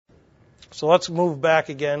So let's move back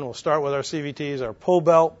again. We'll start with our CVTs, our pull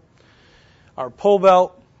belt. Our pull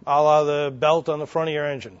belt, a la the belt on the front of your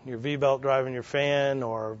engine, your V-belt driving your fan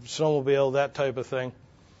or snowmobile, that type of thing.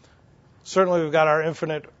 Certainly we've got our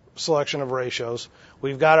infinite selection of ratios.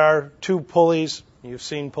 We've got our two pulleys. You've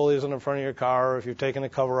seen pulleys on the front of your car, or if you've taken the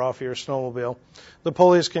cover off of your snowmobile. The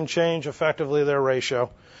pulleys can change effectively their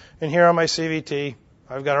ratio. And here on my CVT,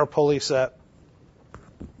 I've got our pulley set.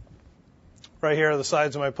 Right here are the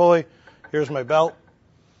sides of my pulley. Here's my belt.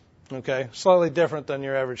 Okay, slightly different than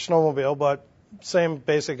your average snowmobile, but same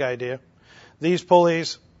basic idea. These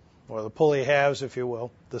pulleys, or the pulley halves, if you will,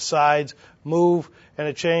 the sides move and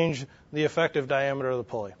it change the effective diameter of the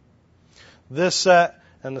pulley. This set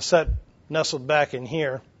and the set nestled back in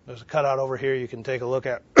here, there's a cutout over here you can take a look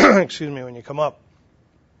at, excuse me, when you come up,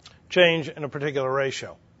 change in a particular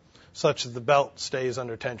ratio, such that the belt stays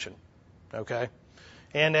under tension. Okay?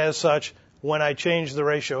 And as such, when I change the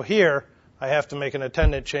ratio here, I have to make an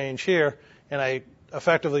attendant change here, and I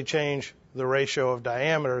effectively change the ratio of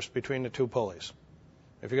diameters between the two pulleys.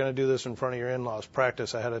 If you're going to do this in front of your in-laws,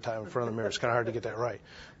 practice ahead of time in front of the mirror. It's kind of hard to get that right.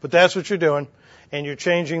 But that's what you're doing, and you're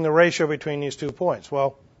changing the ratio between these 2 points.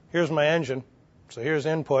 Well, here's my engine. So here's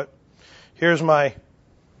input. Here's my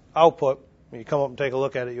output. When you come up and take a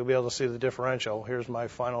look at it, you'll be able to see the differential. Here's my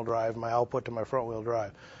final drive, my output to my front-wheel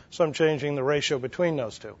drive. So I'm changing the ratio between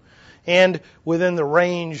those two. And within the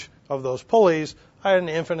range of those pulleys, I had an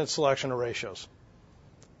infinite selection of ratios.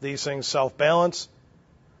 These things self-balance.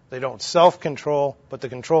 They don't self-control, but the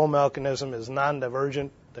control mechanism is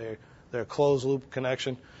non-divergent. They're closed-loop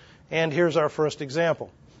connection. And here's our first example.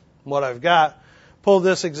 What I've got, pulled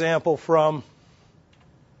this example from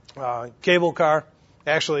cable car.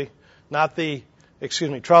 Actually,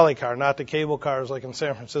 trolley car, not the cable cars like in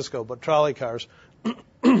San Francisco, but trolley cars.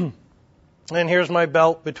 And here's my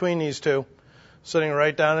belt between these two, sitting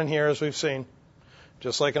right down in here as we've seen,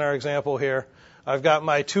 just like in our example here. I've got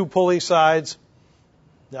my 2 pulley sides.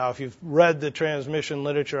 Now, if you've read the transmission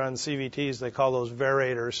literature on CVTs, they call those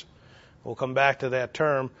variators. We'll come back to that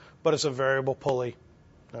term, but it's a variable pulley.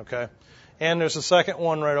 Okay? And there's a second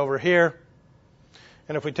one right over here.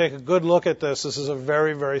 And if we take a good look at this, this is a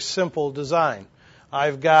very, very simple design.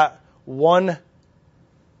 I've got one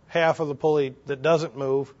half of the pulley that doesn't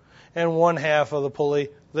move and one half of the pulley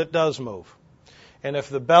that does move. And if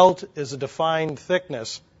the belt is a defined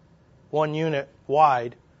thickness, 1 unit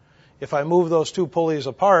wide, if I move those 2 pulleys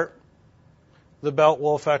apart, the belt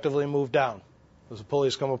will effectively move down. As the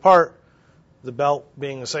pulleys come apart, the belt,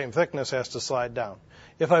 being the same thickness, has to slide down.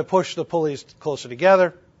 If I push the pulleys closer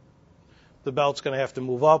together, the belt's going to have to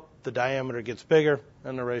move up, the diameter gets bigger,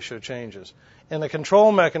 and the ratio changes. And the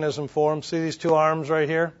control mechanism for them, see these 2 arms right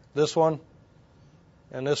here, this one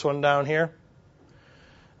and this one down here?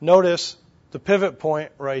 Notice the pivot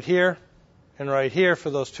point right here and right here for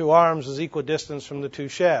those 2 arms is equidistant from the 2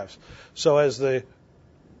 shafts. So as the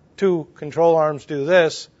 2 control arms do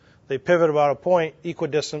this, they pivot about a point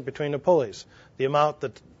equidistant between the pulleys. The amount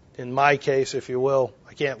that, in my case, if you will,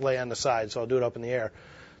 I can't lay on the side, so I'll do it up in the air.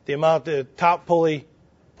 The amount the top pulley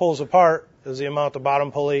pulls apart is the amount the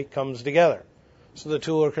bottom pulley comes together. So the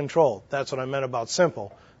 2 are controlled. That's what I meant about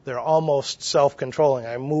simple. They're almost self-controlling.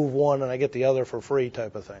 I move one and I get the other for free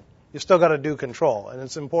type of thing. You still got to do control, and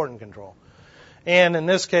it's important control. And in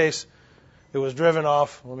this case, it was driven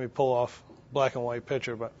off, let me pull off black and white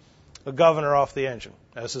picture, but a governor off the engine.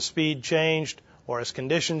 As the speed changed or as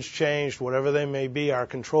conditions changed, whatever they may be, our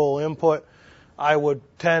control input, I would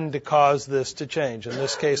tend to cause this to change. In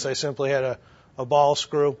this case, I simply had a ball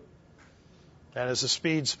screw, and as the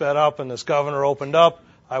speed sped up and this governor opened up,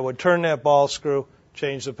 I would turn that ball screw,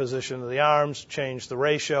 change the position of the arms, change the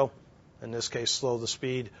ratio, in this case slow the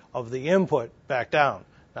speed of the input back down,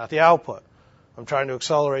 not the output. I'm trying to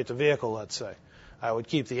accelerate the vehicle, let's say. I would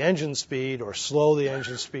keep the engine speed or slow the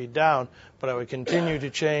engine speed down, but I would continue to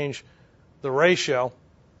change the ratio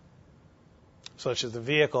such that the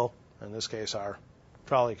vehicle, in this case our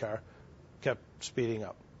trolley car, kept speeding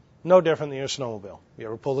up. No different than your snowmobile. You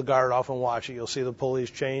ever pull the guard off and watch it, you'll see the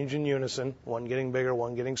pulleys change in unison, one getting bigger,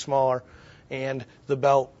 one getting smaller, and the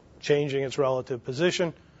belt changing its relative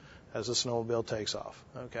position as the snowmobile takes off.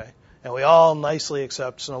 Okay? And we all nicely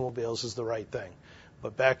accept snowmobiles as the right thing.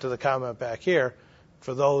 But back to the comment back here,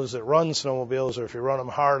 for those that run snowmobiles, or if you run them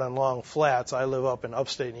hard on long flats, I live up in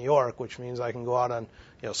upstate New York, which means I can go out on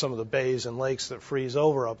some of the bays and lakes that freeze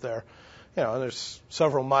over up there. And there's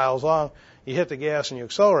several miles long. You hit the gas and you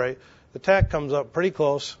accelerate, the tack comes up pretty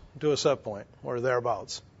close to a set point, or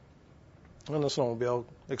thereabouts. And the snowmobile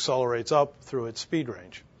accelerates up through its speed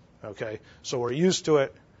range. Okay, so we're used to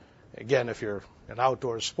it Again, if you're an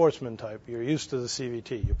outdoor sportsman type, you're used to the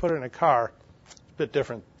CVT. You put it in a car, it's a bit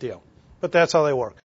different deal. But that's how they work.